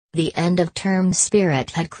The end-of-term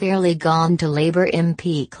spirit had clearly gone to Labour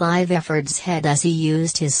MP Clive Efford's head as he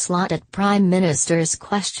used his slot at Prime Minister's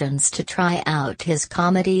questions to try out his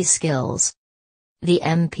comedy skills. The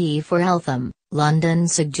MP for Eltham, London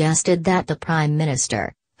suggested that the Prime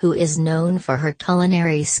Minister, who is known for her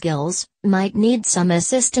culinary skills, might need some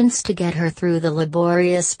assistance to get her through the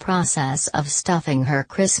laborious process of stuffing her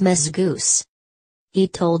Christmas goose. He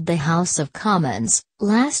told the House of Commons,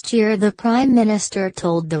 "Last year the Prime Minister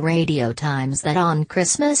told the Radio Times that on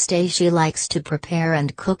Christmas Day she likes to prepare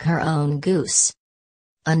and cook her own goose."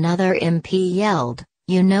 Another MP yelled,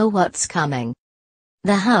 "You know what's coming."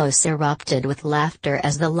 The House erupted with laughter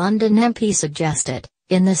as the London MP suggested,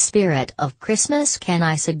 "In the spirit of Christmas, can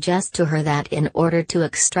I suggest to her that in order to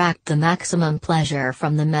extract the maximum pleasure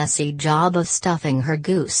from the messy job of stuffing her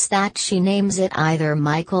goose that she names it either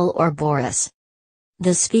Michael or Boris?"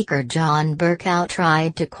 The Speaker John Bercow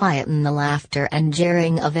tried to quieten the laughter and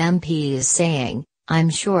jeering of MPs, saying, "I'm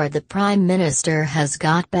sure the Prime Minister has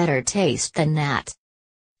got better taste than that."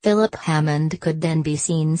 Philip Hammond could then be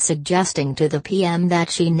seen suggesting to the PM that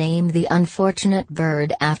she name the unfortunate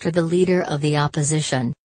bird after the leader of the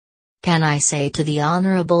opposition. "Can I say to the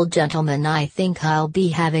honourable gentleman, I think I'll be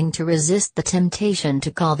having to resist the temptation to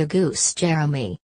call the goose Jeremy."